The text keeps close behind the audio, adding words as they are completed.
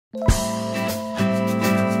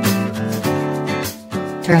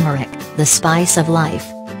Turmeric, the spice of life.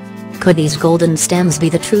 Could these golden stems be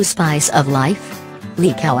the true spice of life?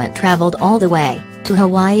 Cowan traveled all the way to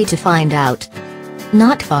Hawaii to find out.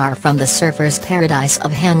 Not far from the surfer's paradise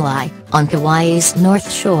of Hanalei, on Kauai's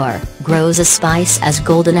north shore, grows a spice as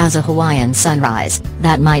golden as a Hawaiian sunrise,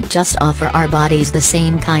 that might just offer our bodies the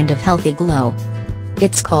same kind of healthy glow.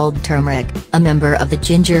 It's called turmeric, a member of the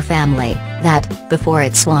ginger family, that, before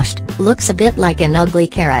it's washed, looks a bit like an ugly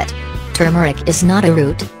carrot. Turmeric is not a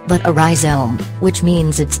root, but a rhizome, which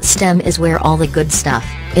means its stem is where all the good stuff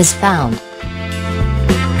is found.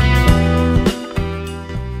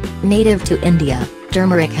 Native to India,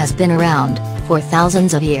 turmeric has been around for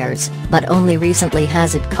thousands of years, but only recently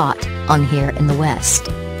has it caught on here in the West.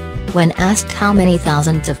 When asked how many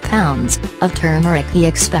thousands of pounds of turmeric he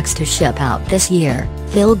expects to ship out this year,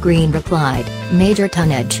 Phil Green replied, "Major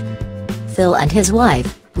tonnage." Phil and his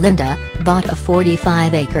wife, Linda, bought a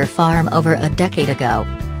 45-acre farm over a decade ago.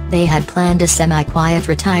 They had planned a semi-quiet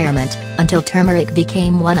retirement, until turmeric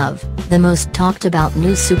became one of the most talked about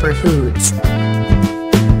new superfoods.